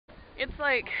It's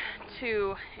like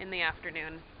 2 in the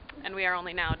afternoon, and we are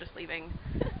only now just leaving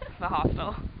the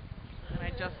hostel. And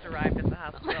I just arrived at the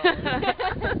hospital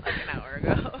like an hour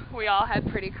ago. We all had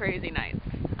pretty crazy nights,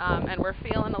 and we're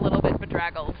feeling a little bit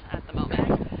bedraggled at the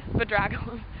moment.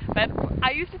 Bedraggled.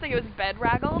 I used to think it was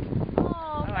bedraggled.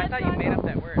 Oh, I thought you made up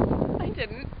that word. I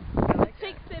didn't. I like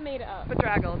Shakespeare made it up.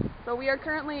 Bedraggled. So we are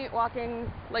currently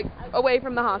walking, like, away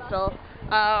from the hostel.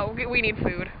 We need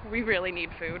food. We really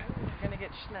need food. We're gonna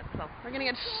get schnitzel. We're gonna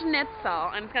get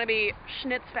schnitzel, and it's gonna be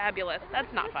schnitz fabulous.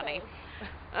 That's not funny.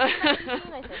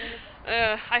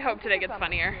 I hope today gets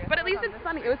funnier. But at least it's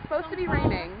sunny. It was supposed to be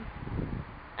raining.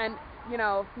 And, you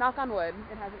know, knock on wood,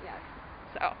 it hasn't yet.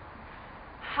 So,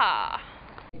 ha.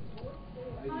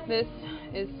 This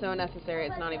is so necessary,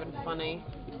 it's not even funny.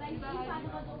 It's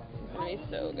gonna be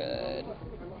so good.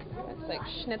 It's like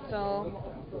schnitzel,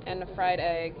 and a fried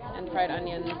egg, and fried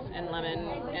onions, and lemon,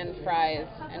 and fries,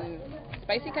 and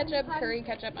spicy ketchup, curry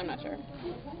ketchup, I'm not sure.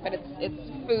 But it's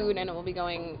food, and it will be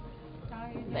going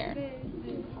there.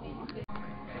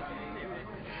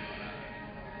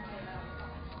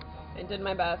 I did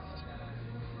my best.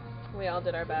 We all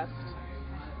did our best.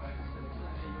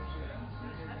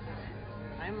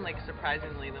 I'm like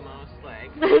surprisingly the most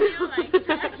like.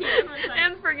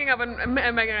 Anne's freaking up, and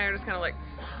Megan and I are just kind of like.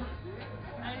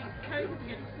 Coke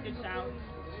is a good shout.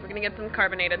 We're gonna get some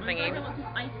carbonated thingy. I want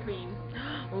some ice cream.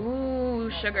 Ooh,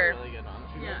 sugar. Really good on.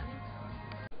 Yeah.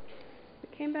 We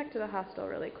came back to the hostel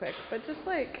really quick, but just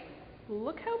like,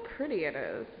 look how pretty it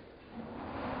is.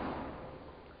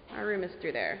 Our room is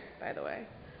through there, by the way,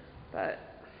 but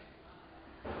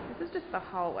this is just the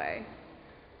hallway.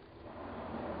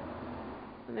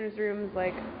 And there's rooms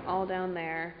like all down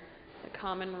there. The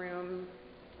common room,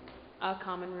 a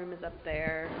common room is up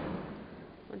there.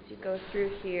 Once you go through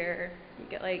here, you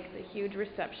get like the huge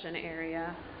reception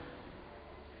area.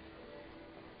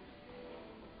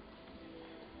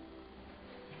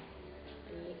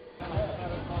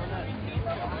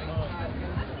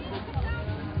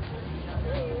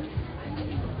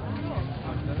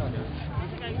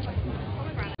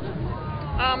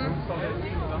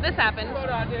 This happened,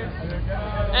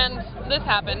 and this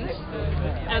happened,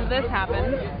 and this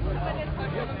happened,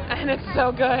 and it's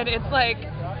so good. It's like,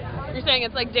 you're saying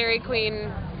it's like Dairy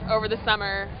Queen over the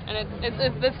summer, and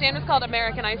the stand is called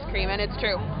American Ice Cream, and it's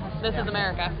true. This is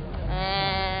America.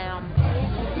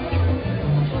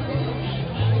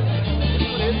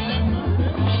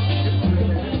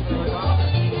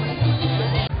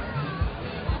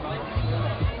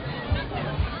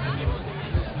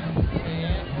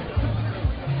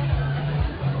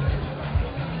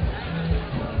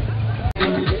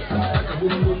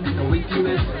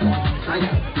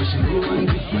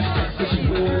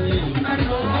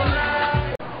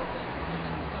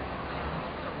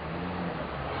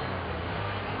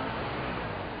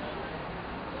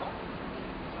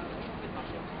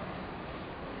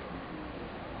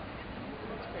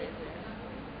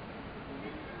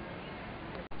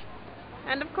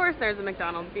 And of course there's a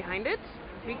McDonald's behind it,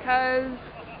 because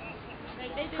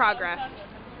progress.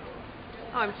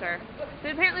 Oh, I'm sure.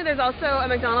 But apparently there's also a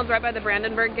McDonald's right by the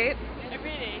Brandenburg Gate.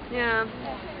 Really? Yeah.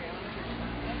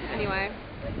 Anyway.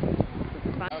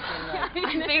 Fun.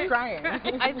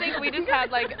 I think we just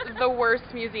had like the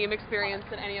worst museum experience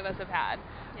that any of us have had.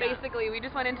 Yeah. Basically, we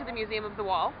just went into the Museum of the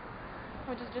Wall,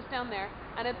 which is just down there,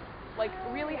 and it's like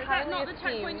really highly esteemed. Is that not the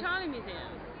Checkpoint Charlie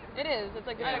Museum? It is. It's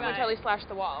like the Checkpoint Charlie /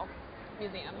 the Wall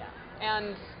Museum. Yeah.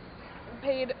 And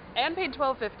paid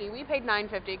 $12.50. We paid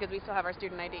 $9.50 because we still have our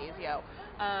student IDs, yo.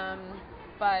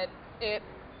 But it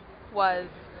was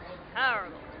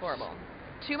horrible.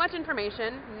 Too much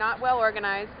information, not well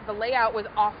organized. The layout was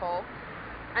awful.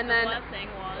 And then the blessing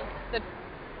was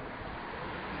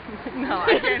no, I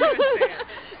can't even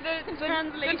say it.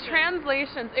 The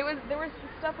translations. There was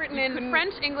stuff written in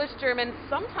French, English, German,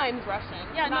 sometimes Russian.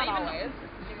 Yeah, not always.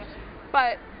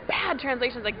 But bad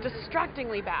translations, like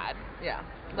distractingly bad. Yeah.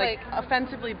 Like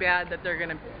offensively bad that they're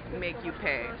gonna make you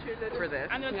pay for this.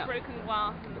 And there was broken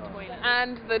glass in the toilet.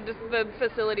 And the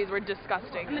facilities were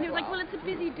disgusting. And then he was like, "Well, it's a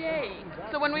busy day."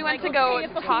 So when we went to go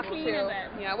talk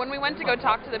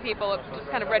to the people, just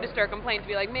kind of register a complaint to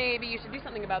be like, maybe you should do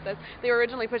something about this. They were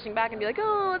originally pushing back and be like,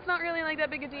 "Oh, it's not really like that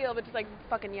big a deal," but just like,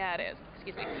 fucking yeah, it is.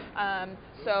 Excuse me.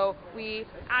 So we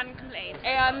complained.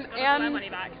 And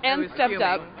stepped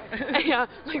up. Yeah,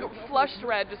 like flushed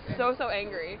red, just so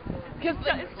angry. Because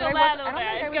it's still there,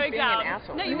 it's going down.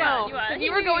 No, you were.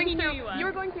 You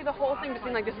were going through the whole thing, just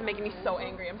being like, "This is making me so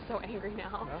angry. I'm so angry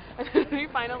now." And then you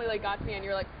finally like got to me, and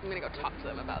you're like, "I'm gonna go talk to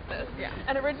them about this." Yeah.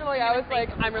 And originally I was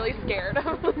like, "I'm really scared to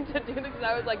do this," because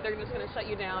I was like, "They're just gonna shut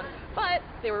you down." But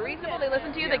they were reasonable. They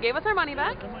listened to you. They gave us our money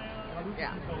back.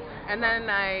 Yeah. And then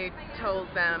I told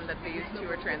them that these two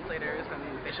are translators and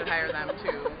they should hire them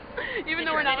too. Even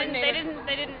though we're not like native.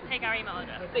 They didn't take our email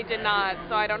address. They did not,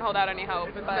 so I don't hold out any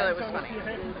hope. But Still, it was funny.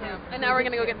 yeah. And now we're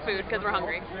gonna go get food because we're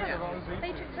hungry. Yeah.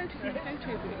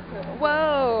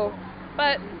 Whoa!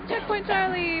 But Checkpoint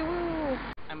Charlie, woo!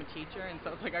 I'm a teacher, and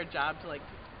so it's like our job to like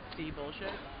see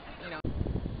bullshit, you know.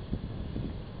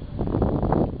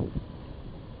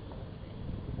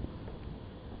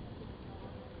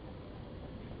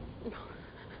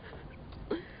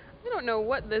 I don't know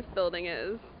what this building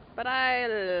is, but I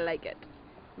like it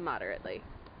moderately.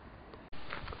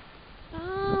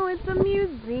 Oh, it's a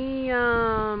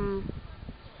museum.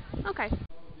 Okay.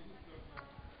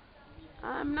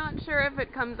 I'm not sure if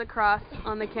it comes across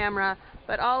on the camera,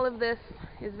 but all of this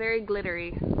is very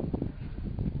glittery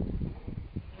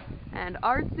and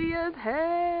artsy as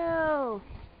hell.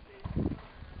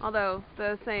 Although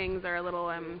the sayings are a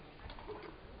little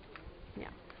yeah.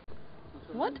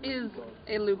 What is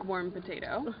a lukewarm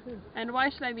potato, and why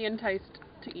should I be enticed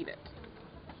to eat it?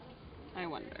 I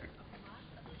wonder.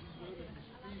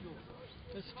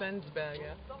 This Fenn's bag,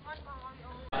 yeah.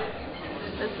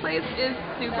 This place is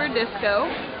super disco.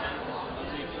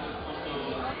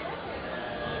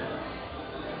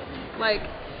 Like,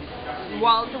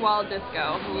 wall-to-wall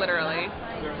disco, literally.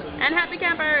 And happy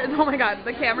campers! Oh my god,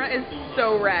 the camera is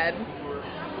so red.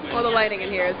 Well, the lighting in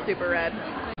here is super red.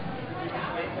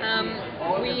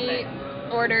 We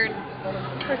ordered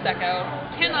Prosecco.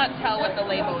 Cannot tell what the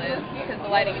label is because the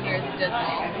lighting in here is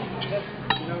dismal.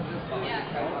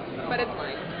 But it's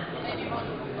fine.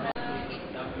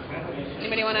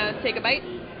 Anybody want to take a bite?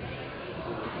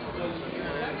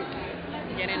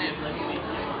 Get in it.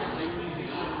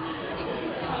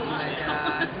 Oh my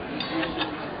god.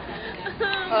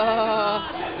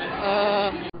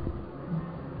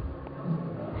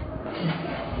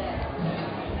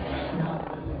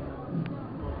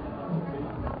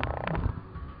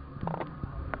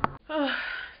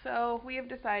 So we have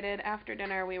decided after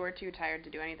dinner we were too tired to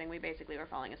do anything. We basically were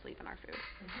falling asleep in our food.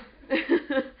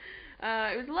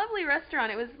 It was a lovely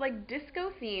restaurant. It was like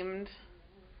disco themed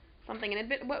something, and it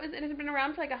had been, it had been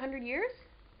around for like 100 years?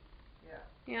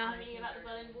 Yeah. I'm reading about the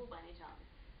Berlin Wall by any chance.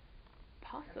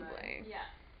 Possibly.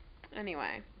 Yeah.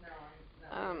 Anyway.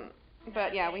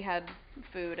 But yeah, we had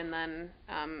food and then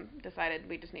decided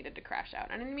we just needed to crash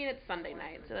out. And I mean, it's Sunday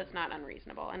night, so that's not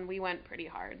unreasonable. And we went pretty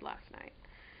hard last night,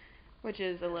 which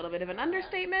is a little bit of an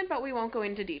understatement, but we won't go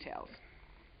into details.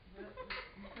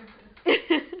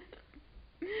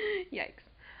 Yikes.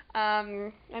 I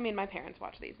mean, my parents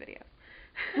watch these videos.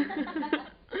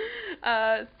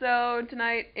 So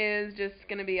tonight is just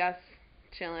going to be us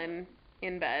chilling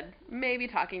in bed, maybe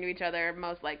talking to each other,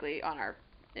 most likely on our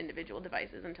individual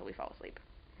devices until we fall asleep.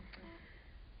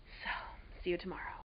 So, see you tomorrow.